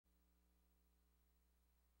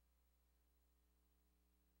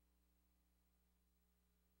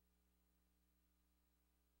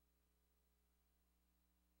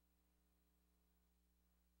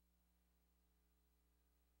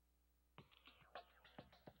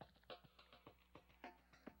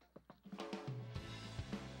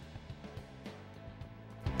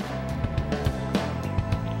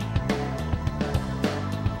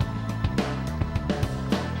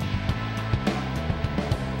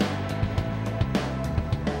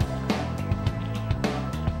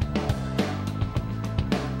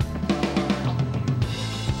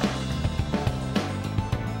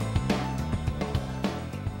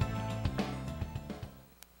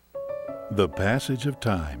the passage of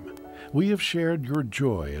time, we have shared your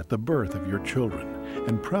joy at the birth of your children,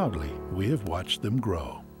 and proudly we have watched them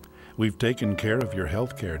grow. We've taken care of your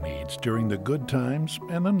healthcare needs during the good times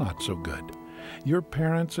and the not so good. Your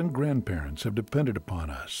parents and grandparents have depended upon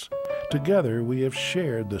us. Together we have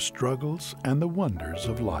shared the struggles and the wonders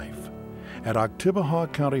of life. At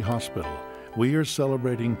Oktibbeha County Hospital, we are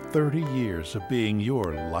celebrating 30 years of being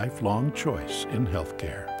your lifelong choice in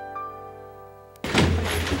healthcare.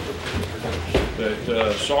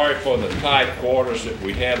 Sorry for the tight quarters that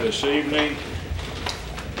we had this evening.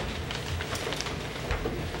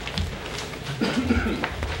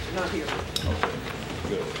 Not here. Okay,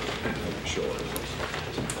 good. Sure.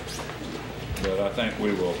 But I think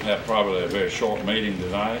we will have probably a very short meeting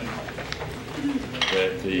tonight.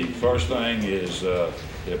 That the first thing is the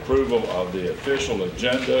approval of the official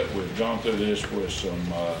agenda. We've gone through this with some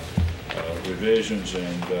revisions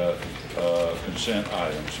and consent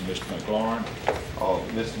items. Mr. McLaurin.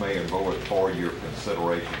 Mr. Mayor and Board, for your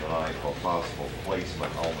consideration tonight for possible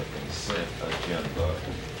placement on the consent agenda,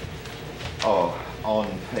 on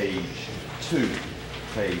page 2,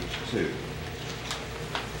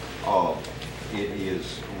 it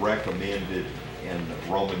is recommended in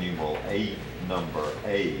Roman numeral 8, number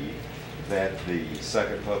A, that the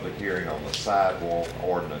second public hearing on the sidewalk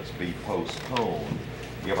ordinance be postponed,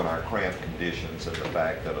 given our cramped conditions and the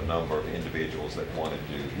fact that a number of individuals that wanted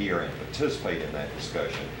to hear and participate in that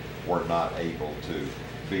discussion were not able to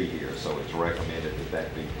be here. So it's recommended that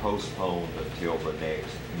that be postponed until the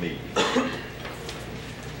next meeting.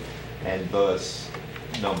 And thus,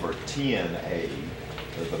 number 10A,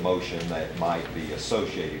 the motion that might be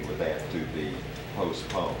associated with that to be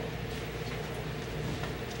postponed.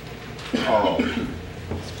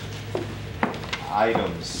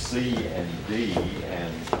 Items C and D,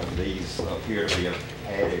 and these appear to be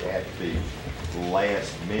added at the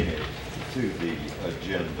last minute to the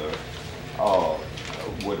agenda,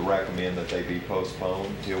 would recommend that they be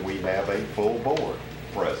postponed till we have a full board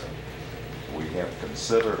present. We have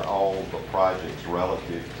considered all the projects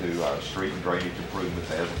relative to our street and drainage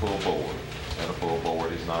improvements as a full board, and a full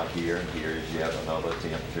board is not here, and here is yet another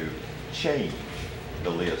attempt to change the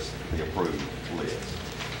list, the approved list.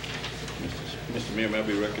 Mr. Mayor, may I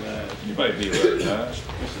be recognized? You may be recognized.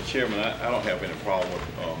 Mr. Chairman, I don't have any problem with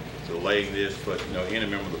delaying this, but any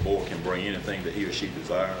member of the board can bring anything that he or she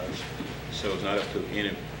desires. So it's not up to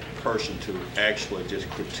any person to actually just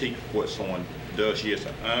critique what someone does. Yes,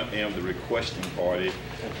 I am the requesting party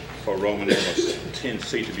for Roman numeral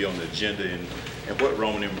 10C to be on the agenda, and what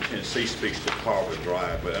Roman numeral 10C speaks to Carver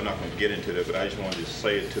Drive, but I'm not going to get into that, but I just wanted to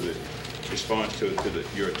say it to the response to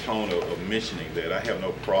your tone of mentioning that. I have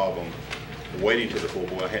no problem waiting to the full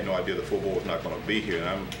board. I had no idea the full board was not going to be here,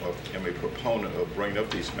 and I'm a proponent of bringing up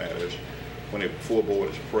these matters when the full board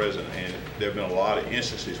is present, and there have been a lot of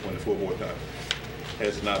instances when the full board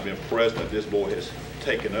has not been present. This board has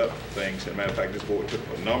taken up things. As a matter of fact, this board took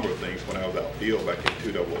up a number of things when I was out ill back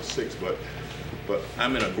in 2006, but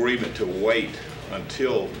I'm in agreement to wait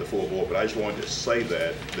until the full board. But I just wanted to say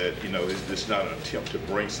that this is not an attempt to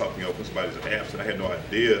bring something up when somebody's absent. I had no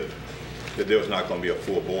idea that there was not going to be a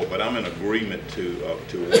full board, but I'm in agreement to waiting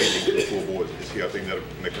until the full board is here. I think that'll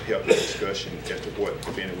make a healthy discussion as to what,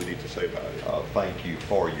 if any, we need to say about it. Thank you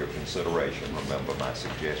for your consideration. Remember, my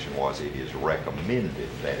suggestion was it is recommended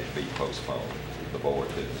that it be postponed. The board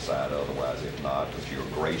could decide otherwise. If not, but you're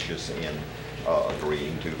gracious in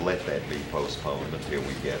agreeing to let that be postponed until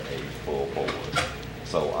we get a full board.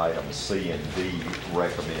 So items C and D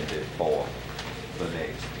recommended for the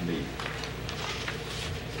next meeting.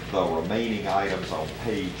 The remaining items on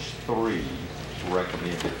page 3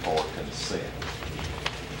 recommended for consent.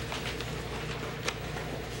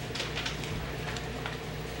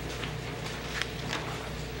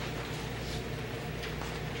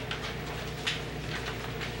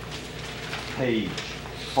 Page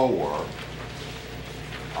 4,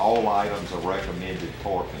 all items are recommended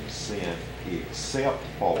for consent except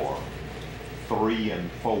for 3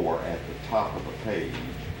 and 4 at the top of the page.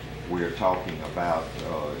 We're talking about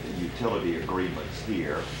utility agreements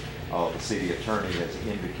here. The city attorney has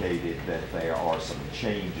indicated that there are some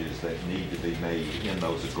changes that need to be made in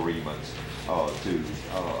those agreements to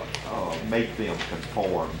make them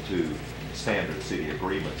conform to standard city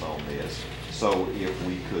agreements on this. So if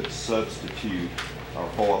we could substitute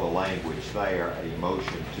for the language there a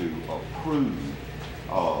motion to approve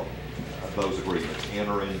those agreements,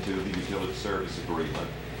 enter into the utility service agreement,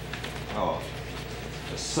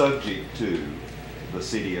 subject to the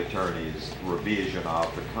city attorney's revision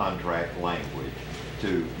of the contract language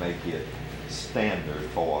to make it standard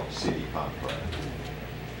for city contract.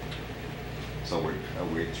 So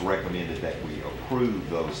it's recommended that we approve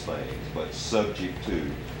those things, but subject to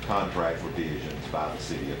contract revisions by the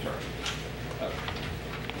city attorney. I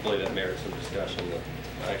believe that merits some discussion,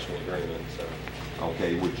 the actual agreement, so.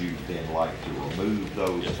 Okay, would you then like to remove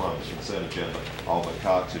those from the consent agenda? Alderman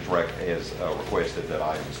Cox has requested that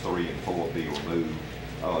items 3 and 4 be removed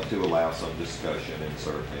to allow some discussion, and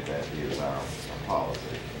certainly that is our policy.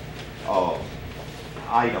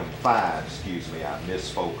 Item 5, excuse me, I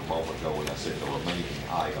misspoke a moment ago when I said the remaining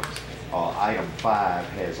items. Item 5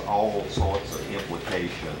 has all sorts of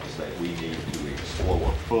implications that we need to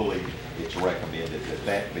explore fully. It's recommended that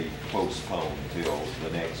that be postponed until the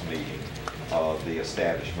next meeting. The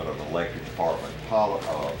establishment of an electric department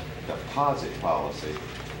deposit policy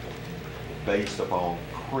based upon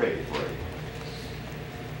credit rating.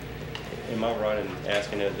 Am I right in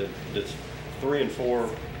asking that, does 3 and 4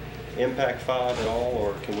 impact 5 at all,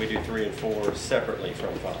 or can we do 3 and 4 separately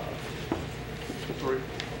from 5?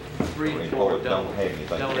 3 and 4 don't have anything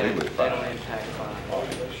to do with they don't 5. impact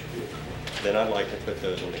 5. Then I'd like to put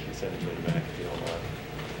those on the consent agenda back, if you don't mind.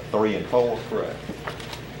 3 and 4? Correct.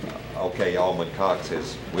 Okay, Alderman Cox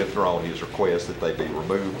has withdrawn his request that they be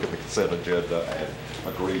removed from the consent agenda and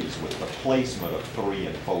agrees with the placement of 3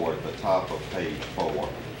 and 4 at the top of page 4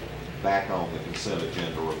 back on the consent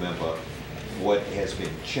agenda. Remember, what has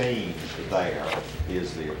been changed there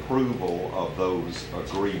is the approval of those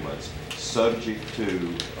agreements subject to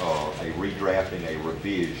a redrafting, a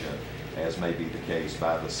revision, as may be the case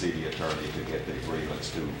by the city attorney to get the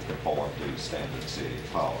agreements to conform to standard city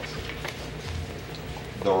policy.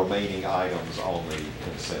 The remaining items on the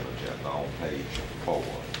consent agenda on page 4.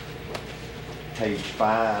 Page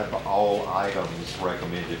 5, all items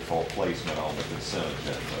recommended for placement on the consent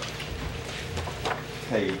agenda.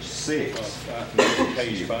 Page 6.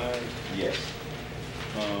 Page 5, Yes.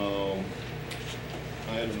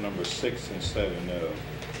 item number 6 and 7,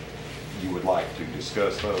 You would like to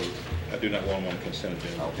discuss those? I do not want them on consent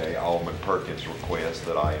agenda. Okay, Alderman Perkins requests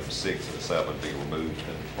that items 6 and 7 be removed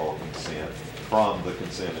for consent from the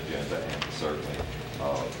consent agenda, and certainly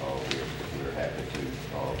we're happy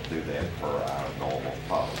to do that per our normal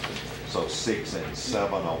policy. So 6 and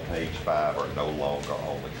 7 on page 5 are no longer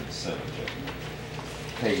on the consent agenda.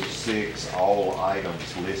 Page 6, all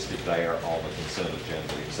items listed there on the consent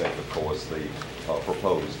agenda, except of course the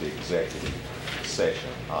proposed executive session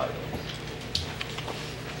items.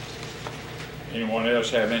 Anyone else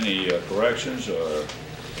have any corrections or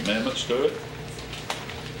amendments to it?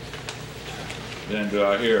 Then do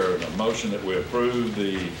I hear a motion that we approve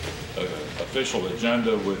the official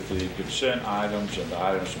agenda with the consent items and the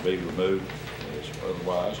items to be removed as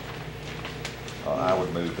otherwise? I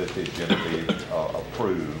would move that the agenda be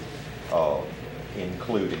approved,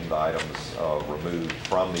 including the items removed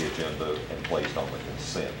from the agenda and placed on the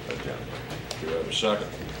consent agenda. Do we have a second?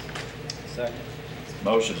 Second.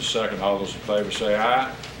 Motion is second. All those in favor say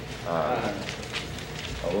aye. Aye.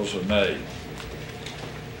 All those are nay.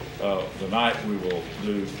 Tonight we will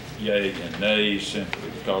do yea and nay simply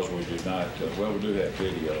because we do not, well, we do have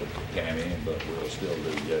video cam in, but we'll still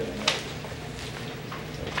do yea and nay.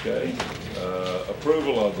 Okay.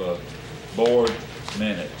 Approval of the board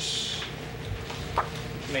minutes.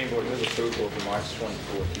 Main board move approval of the March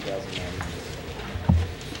 24, 2009.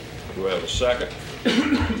 Do we have a second?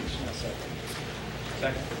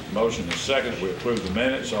 Second. Motion is second. We approve the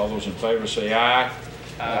minutes. All those in favor say aye.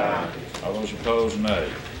 Aye. All those opposed,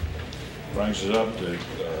 nay. Brings us up to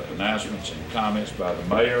announcements and comments by the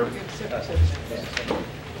mayor. We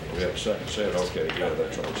have a second set. Okay, yeah,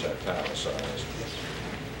 that's right. It's italicized.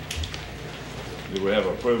 Do we have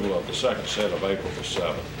approval of the second set of April the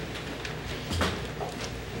 7th?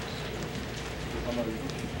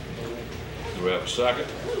 Do we have a second?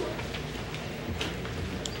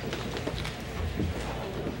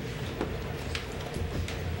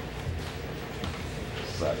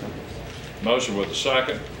 Second. Motion with a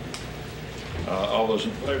second. All those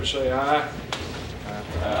in favor say aye.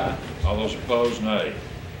 Aye. All those opposed, nay.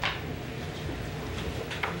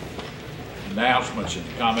 Announcements and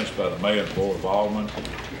comments by the mayor and board of aldermen.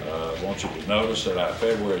 I want you to notice that our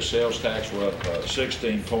February sales tax were up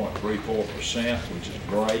 16.34%, which is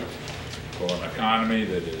great for an economy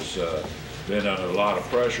that has been under a lot of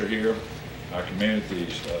pressure here. Our community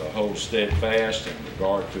holds steadfast in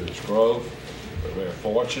regard to its growth. We're very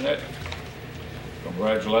fortunate.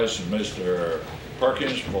 Congratulations, Mr.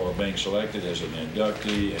 Perkins, for being selected as an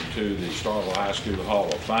inductee into the Starkville High School Hall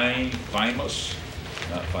of Fame. Famous,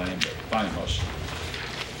 not fame, but famous.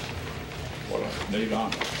 What a neat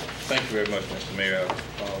honor. Thank you very much, Mr. Mayor.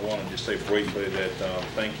 I want to just say briefly that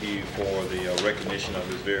thank you for the recognition of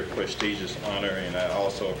this very prestigious honor, and I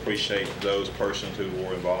also appreciate those persons who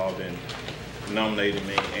were involved in nominating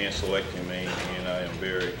me and selecting me, and I am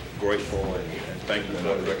very grateful and thank you for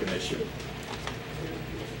the recognition.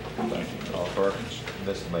 Thank you, Mr. Perkins.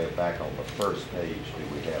 Mr. Mayor, back on the first page,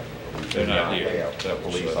 do we have? They're not here. Have That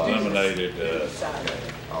was police officers? eliminated. Okay,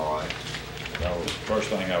 all right. That was the first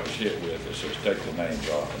thing I was hit with. It says take the names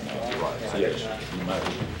off. And Right. yes, you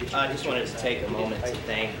might. I just wanted to take a moment to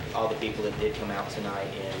thank all the people that did come out tonight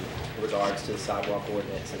in regards to the sidewalk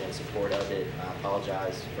ordinance and in support of it. I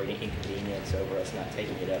apologize for any inconvenience over us not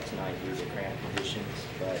taking it up tonight due to cramped conditions,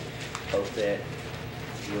 but hope that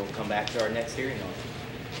you'll come back to our next hearing on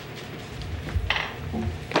it.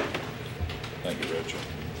 Thank you, Richard.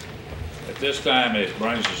 At this time, it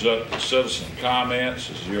brings us up to citizen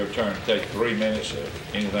comments. It's your turn to take 3 minutes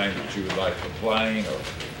of anything that you would like to complain or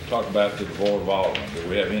talk about to the Board of Aldermen. Do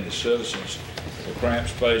we have any citizens in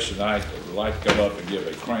cramped space tonight that would like to come up and give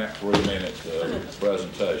a cramped 3-minute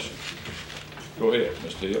presentation? Go ahead,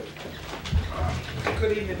 Mr. Hill.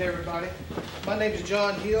 Good evening, everybody. My name is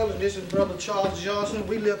John Hill, and this is Brother Charles Johnson.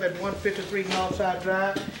 We live at 153 Northside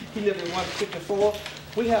Drive. He lives at 154.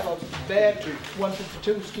 We have a bad,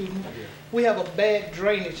 152, excuse me. We have a bad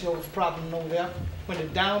drainage problem over there. When the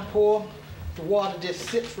downpour, the water just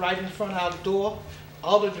sits right in front of our door.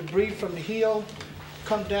 All the debris from the hill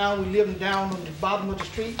come down. We live down on the bottom of the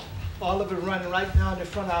street. All of it running right down in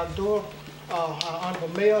front of our door. Our Honorable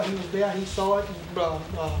Mayor, he was there, he saw it.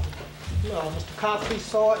 Mr. Cosby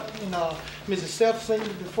saw it, and Mrs. Self seen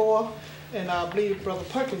it before, and I believe Brother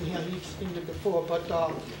Perkins here, he's seen it before, but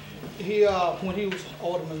when he was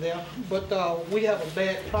alderman there. But we have a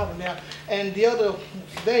bad problem there. And the other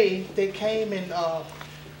day, they came and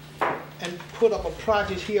put up a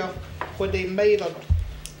project here where they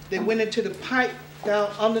went into the pipe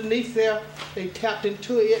down underneath there, they tapped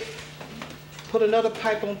into it, put another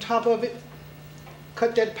pipe on top of it,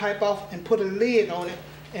 cut that pipe off and put a lid on it,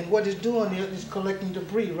 and what it's doing is collecting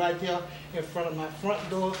debris right there in front of my front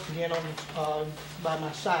door and by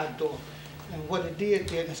my side door. And what it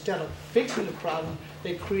did, instead of fixing the problem,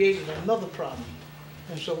 they created another problem.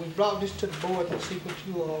 And so we brought this to the board and see what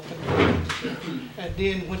you all can do. And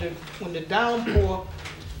then when the downpour,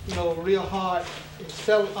 real hard, it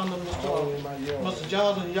fell under Mr.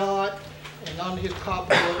 Johnson's yard and under his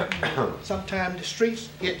carport. Sometimes the streets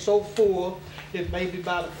get so full, it may be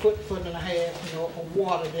about a foot and a half, of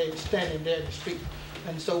water that's standing there in the street.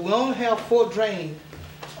 And so we only have 4 drains,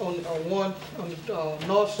 one on the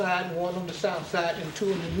north side, one on the south side, and 2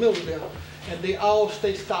 in the middle there. And they all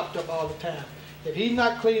stay stopped up all the time. If he's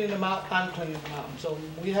not cleaning them out, I'm cleaning them out. So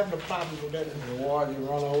we having a problem with that. The water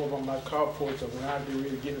run over on my carport, so when I do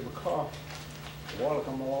really get in the car, the water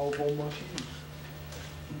come all over on my shoes.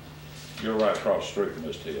 You're right across the street from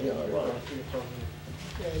Mr. Hill. Yeah, Right.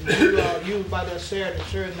 And you was by that Saturday,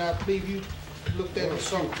 sir, and I believe you looked at it.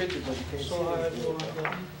 Some pictures, but you can't So see hard, it. so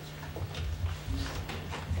hard.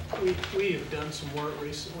 We have done some work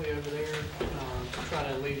recently over there to try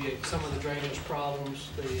to alleviate some of the drainage problems.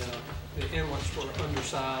 The inlets were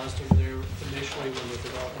undersized over there initially when the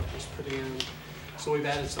development was put in. So we've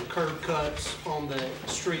added some curb cuts on the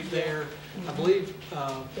street there. I believe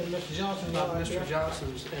Mr. Johnson, Mr.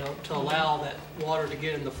 Johnson's, to allow that water to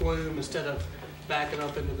get in the flume instead of backing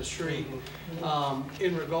up into the street.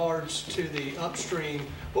 In regards to the upstream,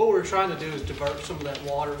 what we're trying to do is divert some of that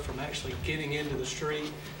water from actually getting into the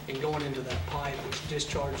street and going into that pipe, which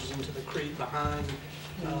discharges into the creek behind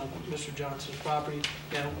Mr. Johnson's property.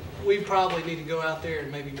 Now, we probably need to go out there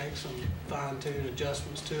and maybe make some fine-tune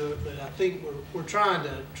adjustments to it, but I think we're trying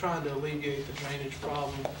to alleviate the drainage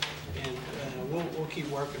problem, and we'll keep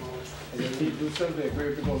working on it. And then you do something that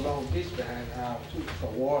very big long ditch behind the house too, so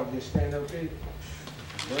water just stand up in it.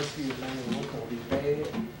 Musky, man, it's gonna be bad.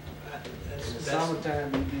 In the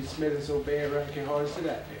summertime, you be smelling so bad, right? You can hardly sit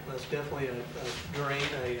out there. That's definitely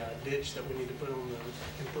a ditch that we need to put on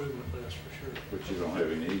the improvement list for sure. But you don't have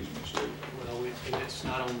any easements, do you? Well, and it's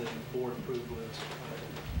not on the board approved list.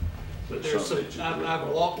 But But there's some some, ditches I've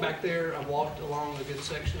are- walked back there, I've walked along a good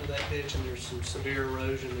section of that ditch, and there's some severe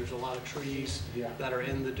erosion. There's a lot of trees Yeah. that are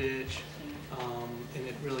in the ditch, and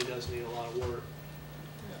it really does need a lot of work.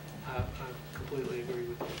 I completely agree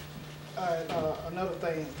with you. Another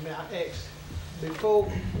thing, may I ask,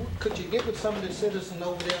 before, could you get with some of the citizens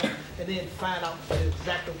over there and then find out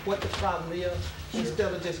exactly what the problem is,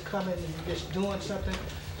 instead of just coming and just doing something?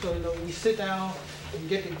 So, we sit down and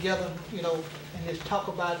get together, and just talk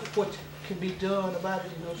about what can be done about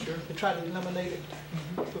it, to try to eliminate it.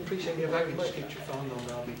 appreciate it If I very can much. just get your phone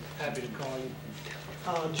number, I'll be happy to call you.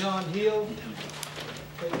 John Hill,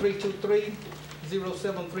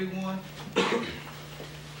 323-0731.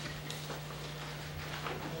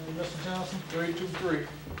 Mr. Johnson?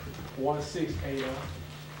 323-1680.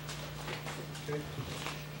 Okay.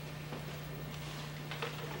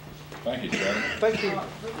 Thank you, Chairman. Thank you.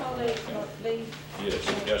 Before they leave,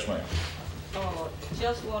 Yes, ma'am.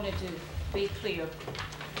 just wanted to be clear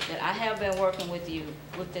that I have been working with you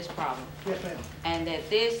with this problem. Yes, ma'am. And that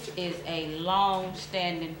this is a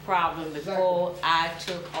long-standing problem before I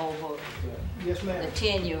took over Yes, the ma'am.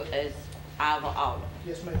 tenure as our alderman.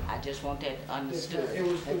 Yes, ma'am. I just want that understood. Yes,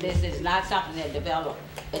 ma'am. That this is not something that developed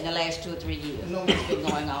in the last 2 or 3 years. No. It's been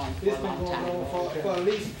going on for It's a been long going time. on for at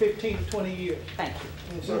least 15 to 20 years. Thank you.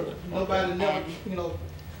 And so nobody never,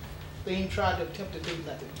 they ain't tried to attempt to do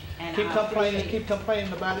nothing. And Keep I complaining, appreciate keep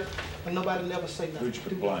complaining about it, and nobody never say nothing. Who'd you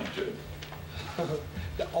complain to?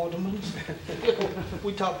 The aldermen.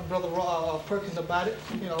 We talked to Brother Perkins about it,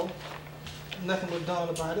 nothing was done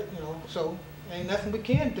about it, so ain't nothing we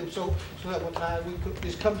can do. So at one time we could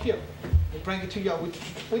just come here and bring it to y'all.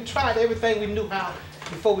 We tried everything we knew how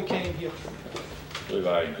before we came here. I believe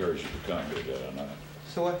I encouraged you to come here, did I not?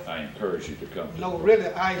 So I encouraged you to come. no, really,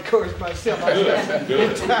 I encourage myself.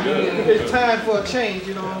 Good. It's time for a change,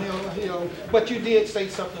 But you did say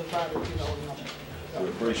something about it, We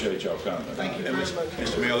appreciate y'all coming. Thank you And very much.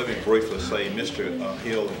 Mr. Mayor, let me briefly say, Mr.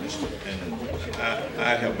 Hill and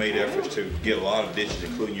I have made efforts to get a lot of ditches,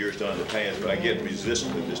 including yours, done in the past, but I get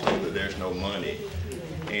resistant to this thing that there's no money.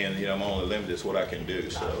 And, I'm only limited to what I can do.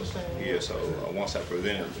 So, once I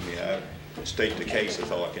present it to me, I state the case, that's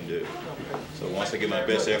all I can do. So once I get my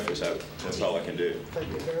best efforts out, that's all I can do. Thank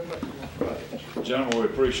you very much. Gentlemen, we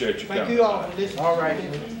appreciate you coming. Thank you all for listening. All right.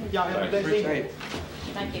 Y'all have a blessed evening.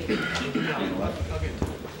 Thank you.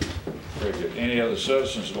 Very good. Any other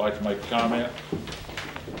citizens who'd like to make a comment?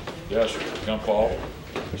 Yes, sir. Come forward.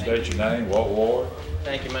 State your name, what ward?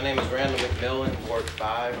 Thank you. My name is Randall McMillan, Ward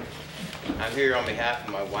 5. I'm here on behalf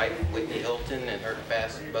of my wife, Whitney Hilton, in her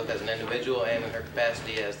capacity, both as an individual and in her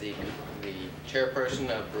capacity as the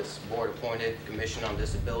chairperson of this board-appointed Commission on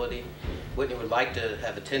Disability. Whitney would like to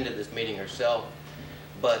have attended this meeting herself,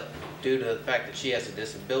 but due to the fact that she has a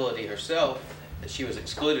disability herself, she was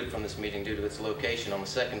excluded from this meeting due to its location on the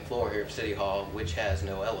second floor here of City Hall, which has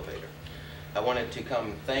no elevator. I wanted to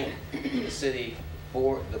come thank the City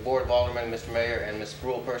Board, the Board of Aldermen, Mr. Mayor, and Ms.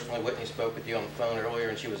 Spruill personally. Whitney spoke with you on the phone earlier,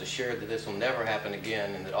 and she was assured that this will never happen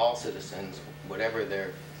again, and that all citizens, whatever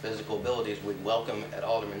their physical abilities, would welcome at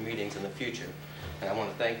Alderman meetings in the future. And I want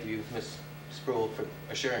to thank you, Ms. Spruill, for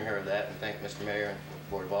assuring her of that, and thank Mr. Mayor and the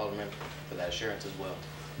Board of Aldermen for that assurance as well.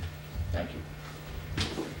 Thank you.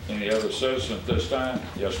 Any other citizens at this time?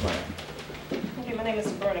 Yes, ma'am. Okay, my name is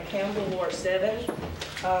Sabrina Campbell, Ward 7.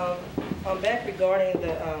 I'm back regarding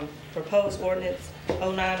the proposed ordinance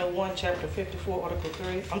 0901, Chapter 54, Article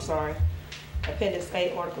 3. I'm sorry, Appendix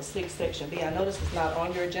 8, Article 6, Section B. I know this is not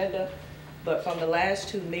on your agenda, but from the last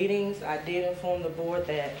 2 meetings, I did inform the board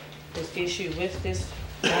that this issue with this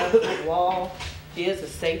 9-foot wall is a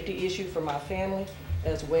safety issue for my family,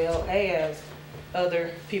 as well as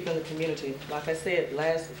other people in the community. Like I said,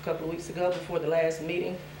 a couple of weeks ago, before the last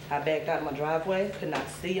meeting, I backed out my driveway, could not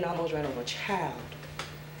see, and almost ran over a child.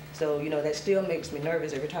 So, that still makes me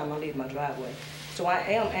nervous every time I leave my driveway. So I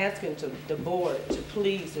am asking the board to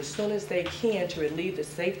please, as soon as they can, to relieve the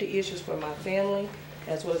safety issues for my family,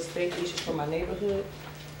 as well as safety issues for my neighborhood,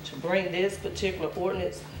 to bring this particular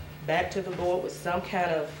ordinance back to the board with some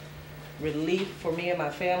kind of relief for me and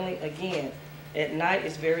my family. Again, at night,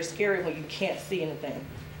 it's very scary when you can't see anything.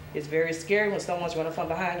 It's very scary when someone's running from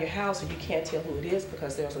behind your house and you can't tell who it is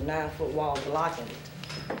because there's a 9-foot wall blocking it.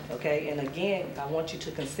 Okay, and again, I want you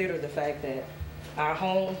to consider the fact that our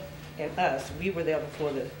home and us, we were there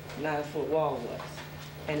before the 9-foot wall was.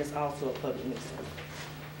 And it's also a public nuisance.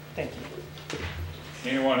 Thank you.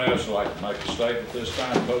 Anyone else would like to make a statement this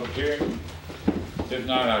time, public hearing? If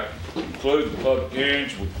not, I conclude the public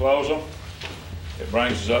hearings, we close them. It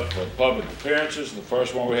brings us up for public appearances. The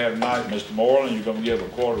first one we have tonight, Mr. Moreland, you're going to give a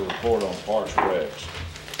quarter report on Parks and Recs.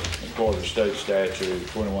 According to state statute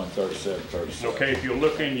 2137-37. Okay, if you'll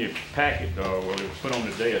look in your packet, well, it was put on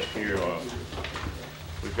the desk here.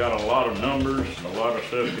 We've got a lot of numbers and a lot of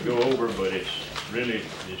stuff to go over, but it's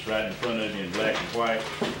right in front of you in black and white.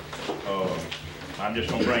 I'm just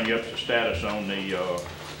going to bring you up to status on the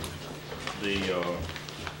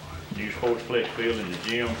new sportsplex field in the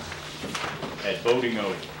gym. At voting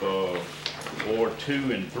of Ward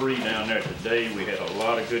 2 and 3 down there today, we had a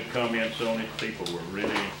lot of good comments on it. People were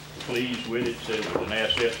really pleased with it, said it was an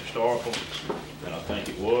asset to Starkville, and I think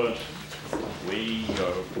it was. We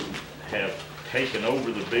have taken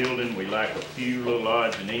over the building. We like a few little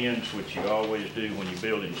odds and ends, which you always do when you're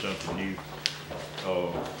building something new.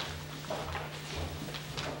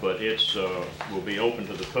 But it's will be open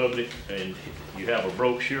to the public, and you have a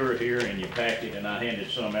brochure here in your packet, and I handed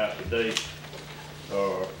some out today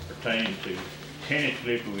pertaining to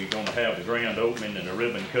tentatively we're going to have the grand opening and the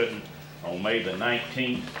ribbon cutting on May the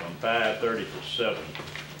 19th from 5:30 to 7.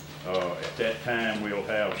 At that time, we'll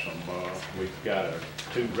have some, we've got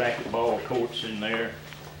 2 racquetball courts in there.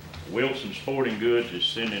 Wilson Sporting Goods is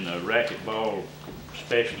sending a racquetball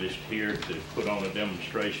specialist here to put on a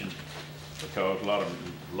demonstration, because not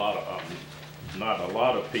a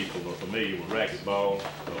lot of people are familiar with racquetball.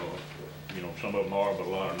 You know, some of them are, but a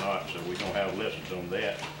lot are not, so we're going to have lessons on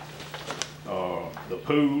that. The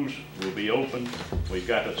pools will be open. We've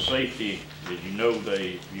got the safety, as you know,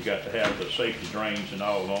 you got to have the safety drains and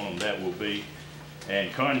all on them. That will be.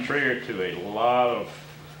 And contrary to a lot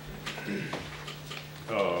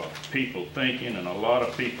of people thinking, and a lot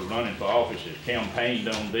of people running for office have campaigned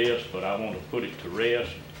on this, but I want to put it to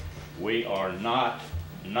rest. We are not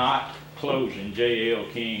closing J.L.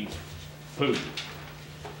 King Pool.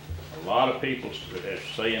 A lot of people are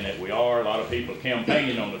saying that we are. A lot of people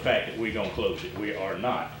campaigning on the fact that we're going to close it. We are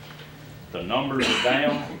not. The numbers are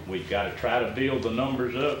down. We've got to try to build the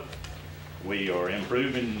numbers up. We are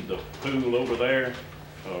improving the pool over there.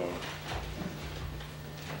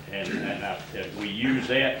 And we use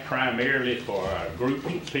that primarily for our groups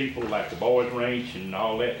of people like the boys ranch and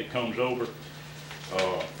all that comes over.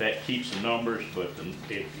 That keeps the numbers, but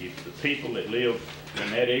if the people that live in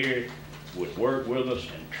that area would work with us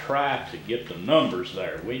and try to get the numbers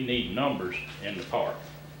there. We need numbers in the park.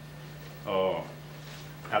 I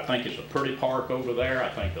think it's a pretty park over there. I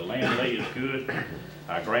think the land lay is good.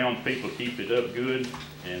 Our ground people keep it up good,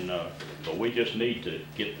 and but we just need to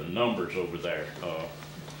get the numbers over there.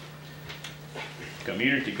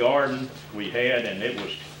 Community garden we had, and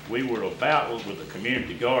we were about with the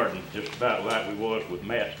community garden just about like we was with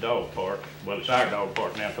Matt's dog park. Well, it's our dog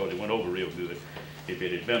park now because it went over real good. If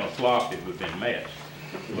it had been a flop, it would have been Matt's.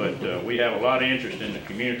 But we have a lot of interest in the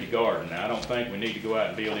community garden. Now, I don't think we need to go out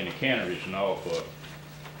and build any canneries and all for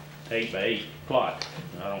 8x8 plot.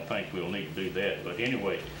 I don't think we'll need to do that. But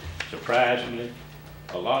anyway, surprisingly,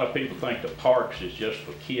 a lot of people think the parks is just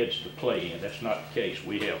for kids to play in. That's not the case.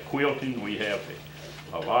 We have quilting, we have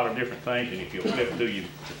a lot of different things, and if you'll flip through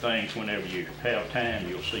the things whenever you have time,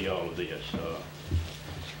 you'll see all of this.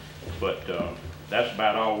 That's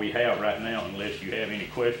about all we have right now, unless you have any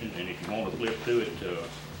questions, and if you want to flip through it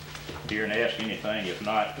here and ask anything. If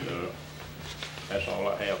not, that's all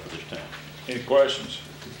I have for this time. Any questions?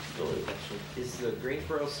 Go ahead. Is the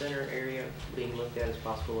Greensboro Center area being looked at as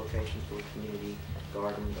possible location for a community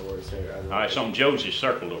garden, or is there other? It's on Josie's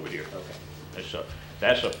Circle over here. Okay.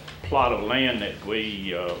 That's a plot of land that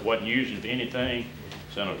we wasn't using for anything.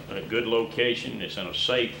 It's in a good location. It's in a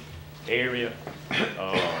safe area.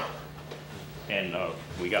 And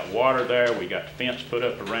we got water there. We got the fence put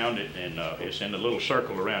up around it, and it's in the little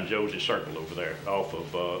circle around Josie's Circle over there off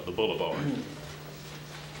of the boulevard.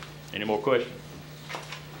 Any more questions?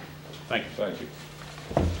 Thank you. Thank you.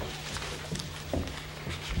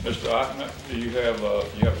 Mr. Ockman, do you have a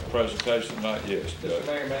presentation tonight? Yes. Mr.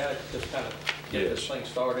 Mayor, may I just kind of get this thing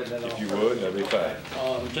started? And then if you would, that'd be fine.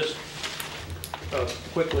 Just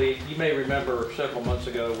quickly, you may remember several months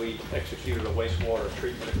ago we executed a wastewater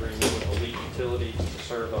treatment agreement with a lead utility to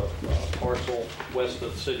serve a parcel west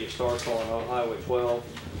of the city of Starkville on Highway 12.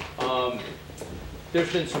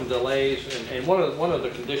 There's been some delays, and one of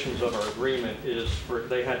the conditions of our agreement is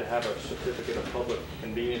they had to have a certificate of public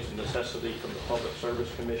convenience and necessity from the Public Service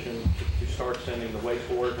Commission to start sending the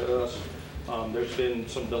wastewater to us. There's been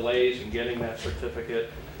some delays in getting that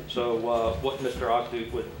certificate. So what Mr. Octu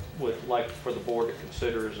would like for the board to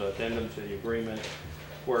consider is an addendum to the agreement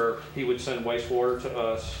where he would send wastewater to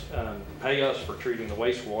us, pay us for treating the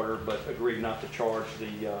wastewater, but agree not to charge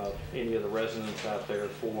any of the residents out there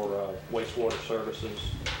for wastewater services.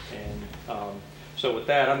 And so with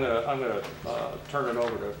that, I'm gonna turn it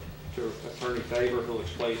over to Attorney Faber, who'll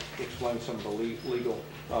explain some of the legal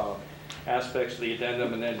aspects of the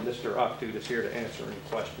addendum, and then Mr. Octu is here to answer any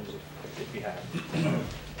questions if you have.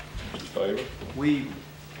 Mr. Faber?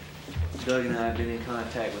 Doug and I have been in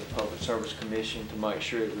contact with the Public Service Commission to make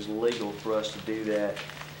sure it was legal for us to do that.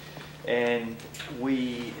 And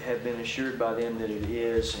we have been assured by them that it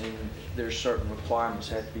is, and there's certain requirements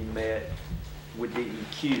that have to be met with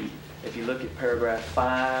DEQ. If you look at paragraph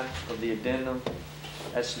 5 of the addendum,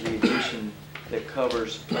 that's the addition that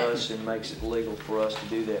covers us and makes it legal for us to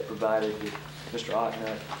do that, provided that Mr.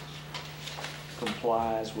 Ocknut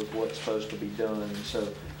complies with what's supposed to be done. And so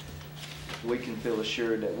we can feel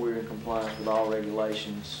assured that we're in compliance with all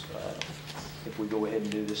regulations if we go ahead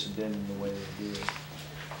and do this addendum the way that we did.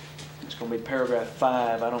 It's going to be paragraph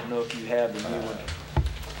 5. I don't know if you have the new one.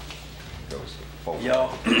 Goes to 4.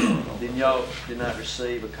 Y'all, then y'all did not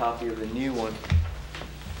receive a copy of the new one.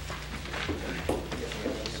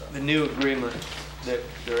 The new agreement that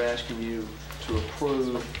they're asking you to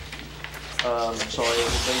approve, sorry,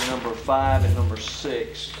 it will be number 5 and number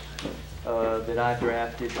 6 that I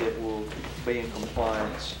drafted that will be in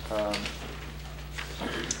compliance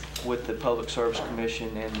with the Public Service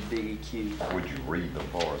Commission and the DEQ. Would you read them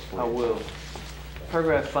for us, please? I will.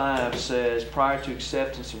 Paragraph 5 says, prior to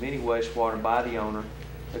acceptance of any wastewater by the owner,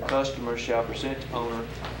 the customer shall present to owner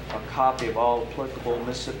a copy of all applicable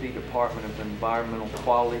Mississippi Department of Environmental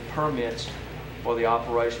Quality permits for the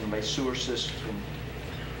operation of a sewer system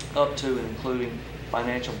up to and including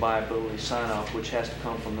financial viability sign-off, which has to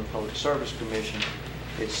come from the Public Service Commission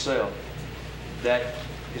itself. That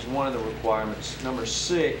is one of the requirements. Number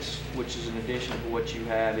 6, which is in addition to what you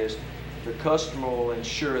have, is the customer will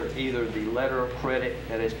ensure that either the letter of credit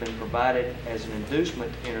that has been provided as an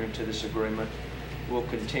inducement to enter into this agreement will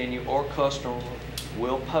continue, or customer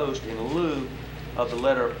will post in lieu of the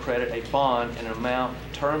letter of credit a bond in an amount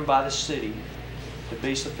determined by the city to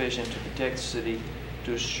be sufficient to protect the city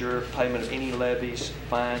to assure payment of any levies,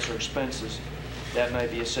 fines, or expenses that may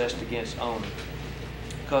be assessed against owner.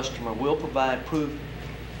 Customer will provide proof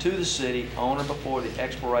to the city owner before the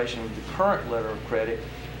expiration of the current letter of credit,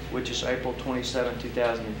 which is April 27,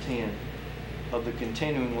 2010, of the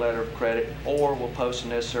continuing letter of credit, or will post the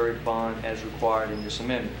necessary bond as required in this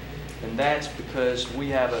amendment. And that's because we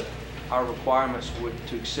have our requirements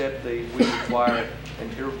to accept we require an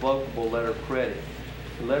irrevocable letter of credit.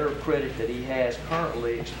 The letter of credit that he has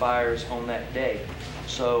currently expires on that day.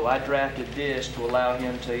 So I drafted this to allow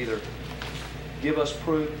him to either give us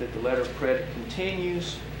proof that the letter of credit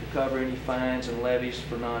continues to cover any fines and levies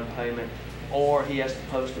for non-payment, or he has to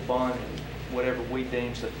post a bond, whatever we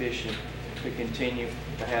deem sufficient to continue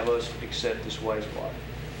to have us accept this wastewater.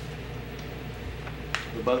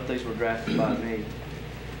 But both these were drafted by me,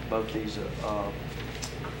 both these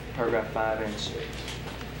paragraph 5 and 6.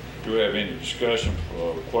 Do we have any discussion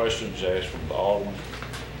or questions asked from the Alderman?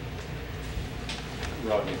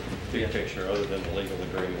 Rodney, big picture, other than the legal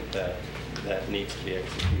agreement that needs to be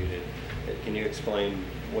executed, can you explain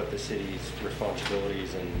what the city's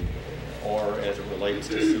responsibilities are as it relates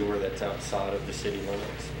to sewer that's outside of the city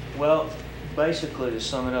limits? Well, basically, to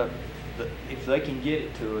sum it up, if they can get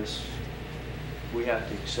it to us, we have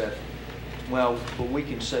to accept it. Well, but we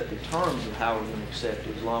can set the terms of how we're going to accept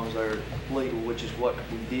it as long as they're legal, which is what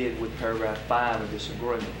we did with paragraph 5 of this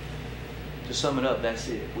agreement. To sum it up, that's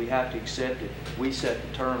it. We have to accept it. We set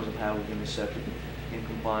the terms of how we're going to accept it in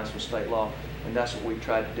compliance with state law, and that's what we've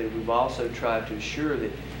tried to do. We've also tried to assure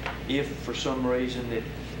that if for some reason that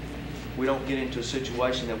we don't get into a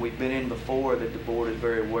situation that we've been in before that the board is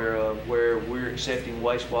very aware of, where we're accepting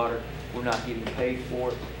wastewater, we're not getting paid for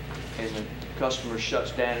it, and the customer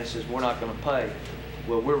shuts down and says, we're not going to pay.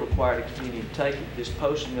 Well, we're required to continue to take it. This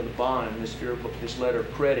posting of the bond and this letter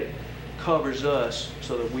of credit covers us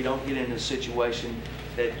so that we don't get into a situation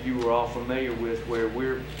that you were all familiar with where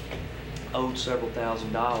we're owed several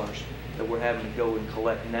 $1,000s that we're having to go and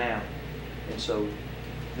collect now. And so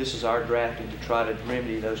this is our drafting to try to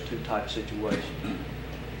remedy those two type situations.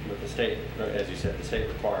 But the state, as you said, the state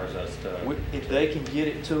requires us to... If they can get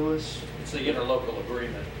it to us... It's the interlocal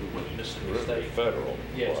agreement with Mississippi State. Federal.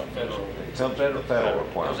 Yeah, it's a federal. It comes from the federal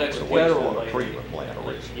requirement. It's It's a a federal wastewater treatment plant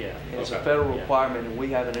originally. Yeah. It's a federal requirement, and we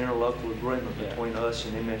have an interlocal agreement between us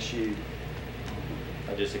and MSU.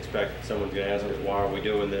 I just expect someone's going to ask us, why are we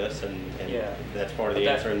doing this? And that's part of the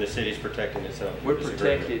answer, and the city's protecting itself. We're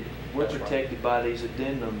protected. We're protected by these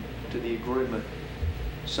addendum to the agreement,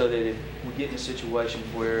 so that if we get in a situation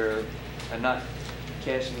where, and not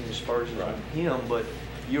casting aspersions on him, but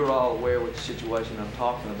you're all aware with the situation I'm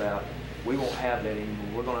talking about, we won't have that anymore.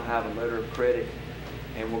 We're going to have a letter of credit,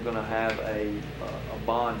 and we're going to have a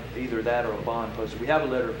bond, either that or a bond posted. We have a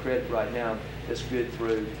letter of credit right now that's good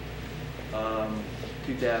through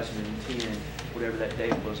 2010, whatever that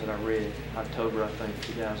date was that I read, October, I think,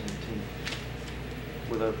 2010,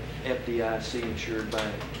 with a FDIC insured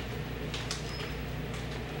bank.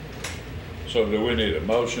 So do we need a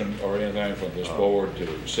motion or anything from this board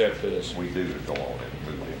to accept this? We do to go on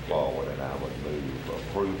and move it forward, and I would move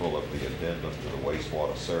approval of the addendum to the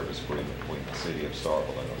wastewater service agreement between the city of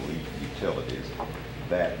Starkville and Elite Utilities.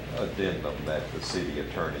 That addendum that the city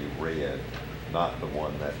attorney read, not the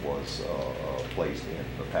one that was placed in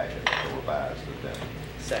the packet, the revised addendum.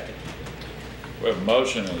 Second. We have a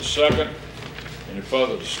motion and a second. Any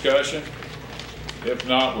further discussion? If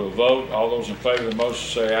not, we'll vote. All those in favor of the motion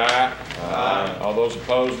say aye. Aye. All those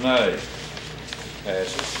opposed, nay.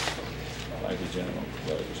 Passes. Thank you, gentlemen,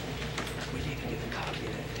 ladies.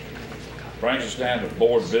 Brings us down to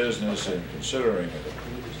board business and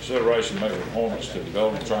consideration of making appointments to the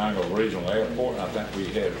Golden Triangle Regional Airport. And I think we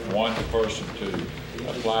had one person to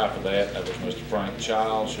apply for that. That was Mr. Frank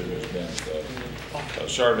Childs, who has been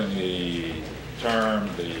serving the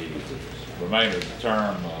remainder of the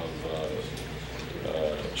term of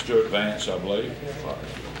Stuart Vance, I believe.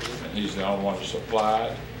 And he's the only one that's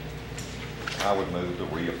applied. I would move the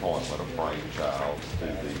reappointment of Frank Childs to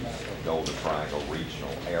the Golden Triangle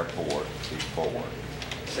Regional Airport Board.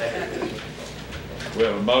 Second. We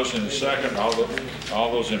have a motion and a second. All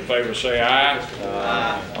those in favor say aye.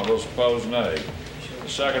 Aye. All those opposed, nay. The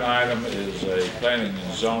second item is a planning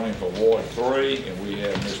and zoning for Ward 3, and we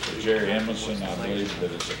have Mr. Jerry Emerson, I believe,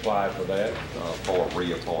 that has applied for that. For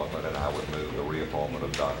reappointment, and I would move the reappointment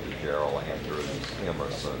of Dr. Gerald Andrews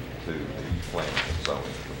Emerson to the Planning and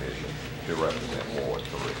Zoning Commission to represent Ward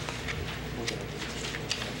 3.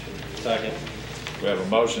 Second. We have a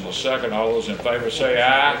motion and a second. All those in favor say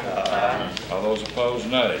aye. Aye. All those opposed,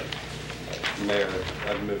 nay. Mayor,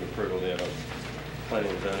 I'd move approval then of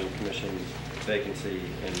Planning and Zoning Commission vacancy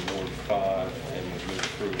in Ward 5, and would move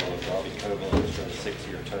approval of Robbie Koblenz for a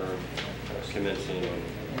 6-year term commencing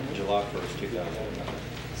July 1st, 2009.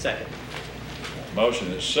 Second. Motion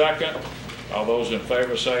is second. All those in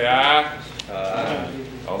favor say aye. Aye.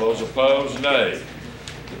 All those opposed, nay.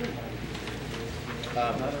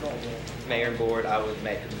 Mayor and Board, I would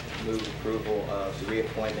move approval of the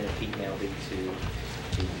reappointment of Pete Melby to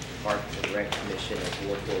the Parks and Rec Commission as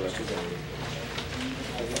Ward 4 representative.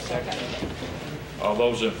 Second. All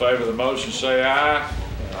those in favor of the motion say aye.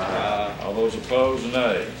 Aye. All those opposed,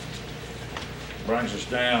 nay. Brings us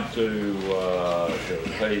down to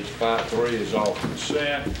page 3 is all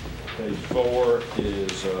consent. Page 4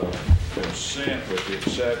 is consent with the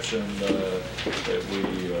exception that we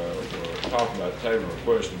were talking about tabling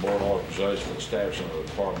request of board authorization for the establishment of a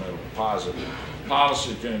departmental deposit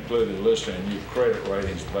policy to include a listing of new credit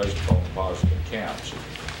ratings based upon deposit accounts.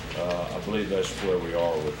 I believe that's where we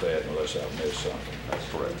are with that, unless I've missed something. That's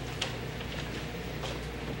correct.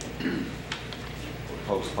 We're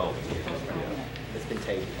postponing it. Yeah. It's been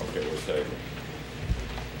tabled. Okay, we're tabling.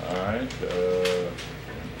 All right.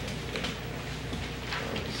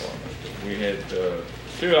 We had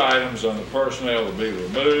 2 items on the personnel to be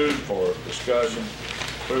removed for discussion.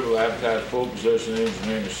 Approval to advertise full position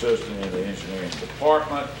engineering assistant in the engineering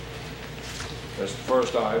department. That's the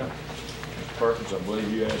first item. Mr. Perkins, I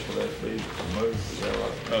believe you asked for that to be removed. Is that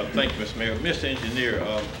right? Thank you, Mr. Mayor. Mr. Engineer,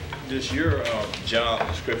 does your job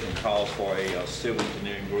description call for a civil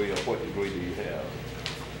engineering degree, or what degree do you have?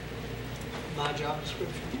 My job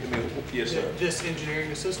description? Yes, sir. This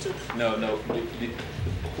engineering assistant? No.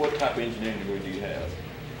 What type of engineering degree do you have?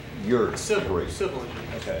 Your Civil degree. engineering.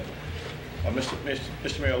 Okay.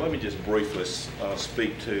 Mr. Mayor, let me just briefly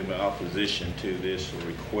speak to my opposition to this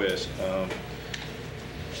request.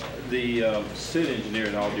 The city engineer,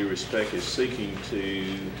 in all due respect, is seeking to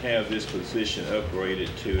have this position upgraded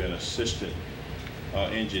to an assistant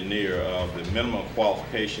engineer. The minimum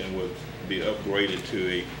qualification would be upgraded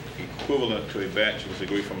to equivalent to a bachelor's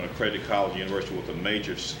degree from an accredited college or university with a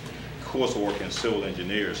major coursework in civil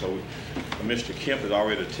engineering. So Mr. Kemp has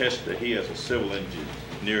already attested that he has a civil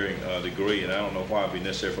engineering degree, and I don't know why it would be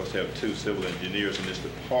necessary for us to have 2 civil engineers in this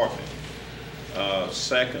department.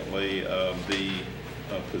 Secondly, the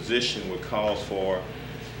position would cause for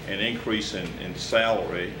an increase in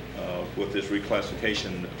salary with this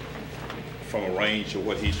reclassification from a range of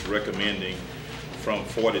what he's recommending from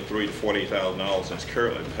 $43,000 to $48,000, and it's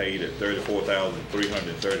currently paid at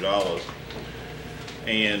 $34,330.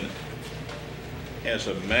 And as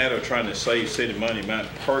a matter of trying to save city money, my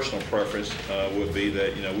personal preference would be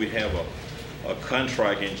that we have a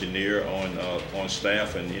contract engineer on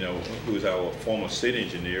staff, and who's our former city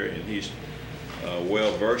engineer, and he's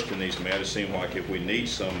well versed in these matters. It seems like if we need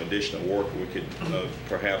some additional work, we could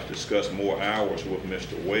perhaps discuss more hours with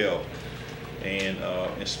Mr. Webb. And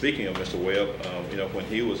speaking of Mr. Webb, when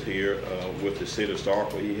he was here with the city of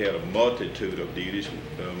Starkville, he had a multitude of duties,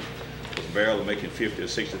 was barely making $50,000 to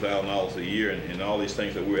 $60,000 a year, and all these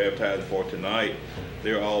things that we're advertising for tonight,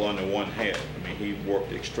 they're all under one hat. I mean, he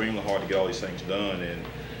worked extremely hard to get all these things done,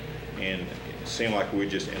 and it seemed like we're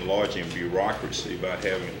just enlarging bureaucracy by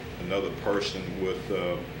having another person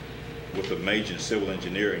with a major in civil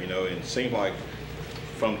engineering. And it seemed like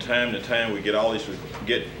from time to time, we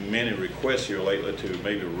get many requests here lately to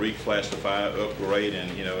maybe reclassify, upgrade,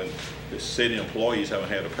 and and the city employees haven't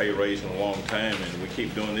had a pay raise in a long time, and we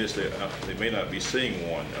keep doing this. They may not be seeing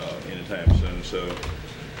one anytime soon. So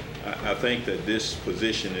I think that this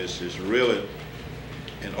position is really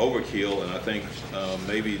an overkill, and I think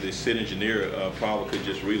maybe the city engineer probably could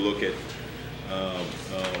just relook at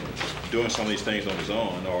doing some of these things on his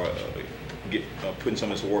own, or putting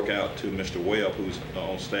some of this work out to Mr. Webb, who's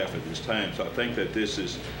on staff at this time. So I think that this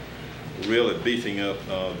is really beefing up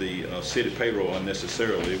the city payroll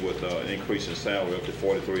unnecessarily with an increase in salary up to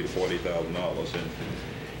 $43,000 to $40,000.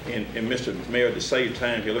 And Mr. Mayor, to save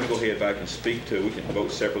time here, let me go ahead back and speak to, we can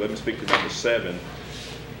vote separately, let me speak to number 7.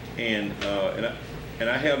 And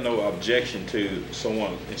I have no objection to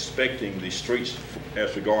someone inspecting the streets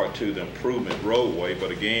as regard to the improvement roadway,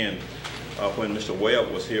 but again, when Mr. Webb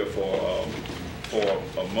was here for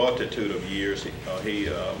a multitude of years, he,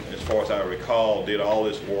 as far as I recall, did all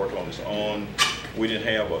this work on his own. We didn't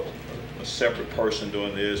have a separate person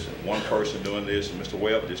doing this, one person doing this, and Mr.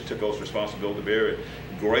 Webb just took those responsibilities very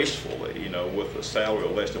gracefully, with a salary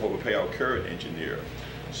of less than what we pay our current engineer.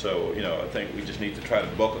 So, I think we just need to try to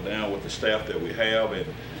buckle down with the staff that we have, and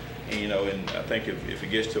I think if it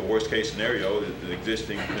gets to a worst case scenario, the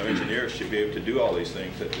existing engineers should be able to do all these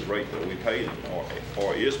things at the rate that we pay them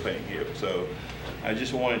or is paying here. So I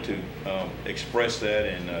just wanted to express that,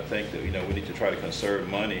 and I think that we need to try to conserve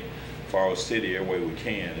money for our city every way we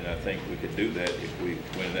can, and I think we could do that if we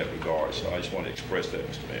win in that regard. So I just want to express that,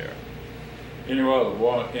 Mr. Mayor.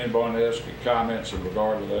 Anybody else got comments in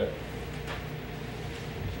regard to that?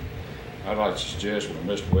 I'd like to suggest when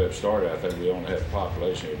Mr. Webb started, I think we only had a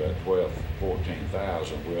population of about 12,000,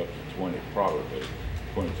 14,000. We're up to 20, probably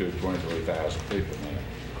 22,000, 23,000 people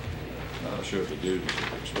now. Not sure if the duties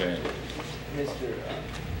have expanded. Mr. Ed,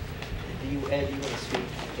 do you want to speak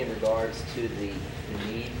in regards to the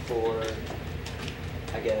need for,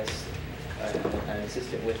 I guess, an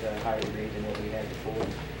assistant with a higher degree than what we had before?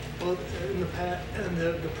 Well, in the past,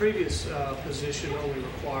 the previous position only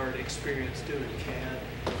required experience doing CAD,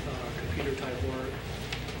 computer type work,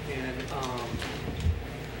 and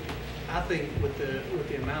I think with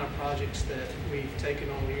the amount of projects that we've taken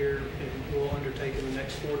on here and will undertake in the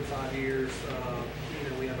next 4 to 5 years,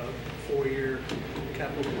 we have a 4-year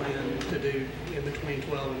capital plan to do in between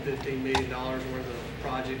 $12 and $15 million worth of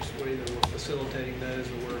projects. Whether we're facilitating those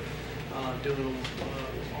or we're doing them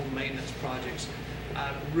on maintenance projects.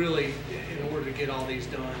 I really, in order to get all these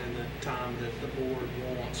done in the time that the board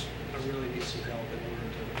wants, I really need some help in order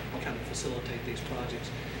to kind of facilitate these projects.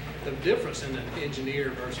 The difference in an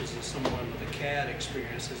engineer versus someone with a CAD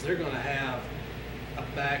experience is they're going to have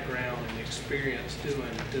a background and experience doing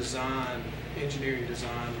engineering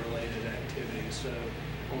design related activities. So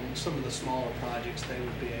on some of the smaller projects, they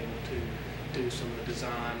would be able to do some of the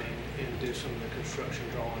design and do some of the construction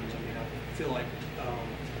drawings. I mean, I feel like,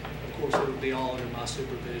 of course, it would be all under my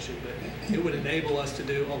supervision, but it would enable us to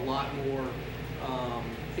do a lot more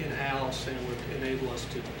in-house, and would enable us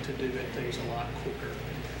to do things a lot quicker.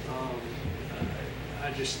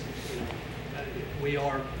 I just,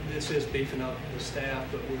 this is beefing up the staff,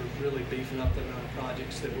 but we're really beefing up the amount of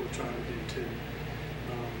projects that we're trying to do too.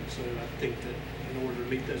 So I think that in order to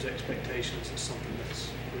meet those expectations, it's something that's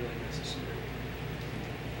really necessary.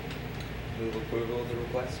 Move approval of the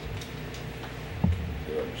request.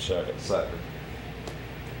 Second. Second.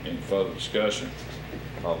 Any further discussion?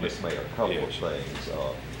 Mr. Mayor, a couple of things.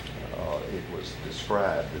 It was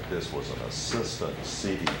described that this was an assistant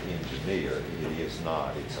city engineer. It is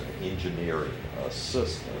not. It's an engineering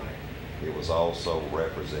assistant. It was also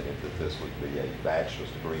represented that this would be a bachelor's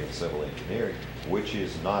degree in civil engineering, which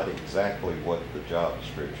is not exactly what the job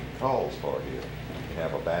description calls for here. You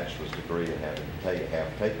have a bachelor's degree and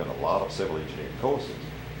have taken a lot of civil engineering courses,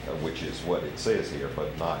 which is what it says here,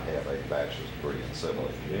 but not have a bachelor's degree in civil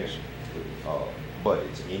engineering. But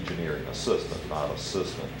it's engineering assistant, not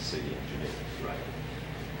assistant city engineer. Right.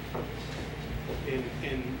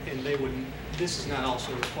 And they wouldn't, this is not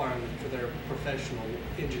also requiring them for their professional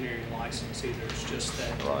engineering license either. It's just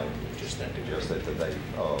that, right. Just that degree. Just that they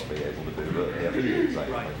be able to do the FE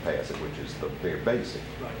exam and pass it, which is the very basic.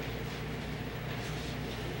 Right.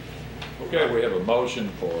 Okay, we have a motion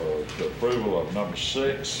for the approval of number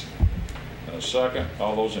 6 and a second.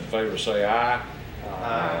 All those in favor say aye.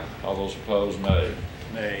 Aye. All those opposed, nay.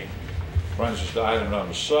 Nay. Brings us to item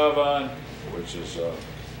number 7, which is,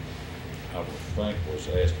 I would think, was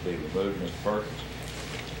asked to be removed, Mr. Perkins.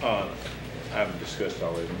 I haven't discussed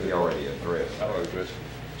already. We already addressed.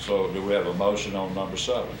 So do we have a motion on number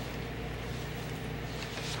 7?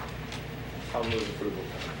 I'll move approval.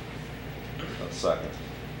 Second.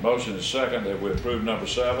 Motion is second that we approve number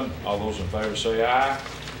 7. All those in favor say aye.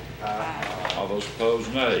 Aye. All those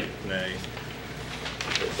opposed, nay. Nay.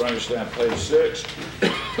 It brings us down to page 6.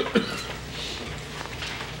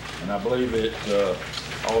 And I believe it,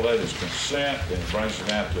 all that is consent, and it brings us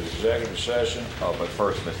down to executive session. But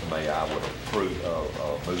first, Mr. Mayor, I would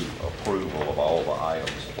move approval of all the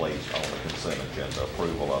items placed on the consent agenda,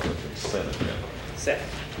 approval of the consent agenda. Second.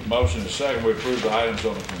 Motion is second, we approve the items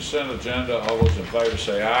on the consent agenda. All those in favor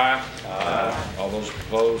say aye. Aye. All those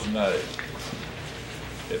opposed, nay.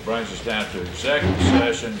 It brings us down to executive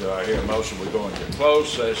session. Do I hear a motion? We go into closed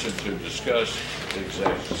session to discuss the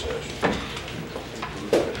executive session.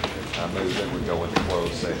 I move that we go into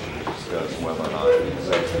closed session to discuss whether or not the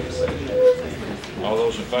executive session is needed. All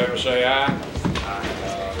those in favor say aye.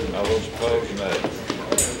 Aye. All those opposed, nay.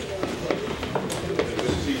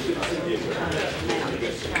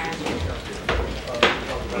 Try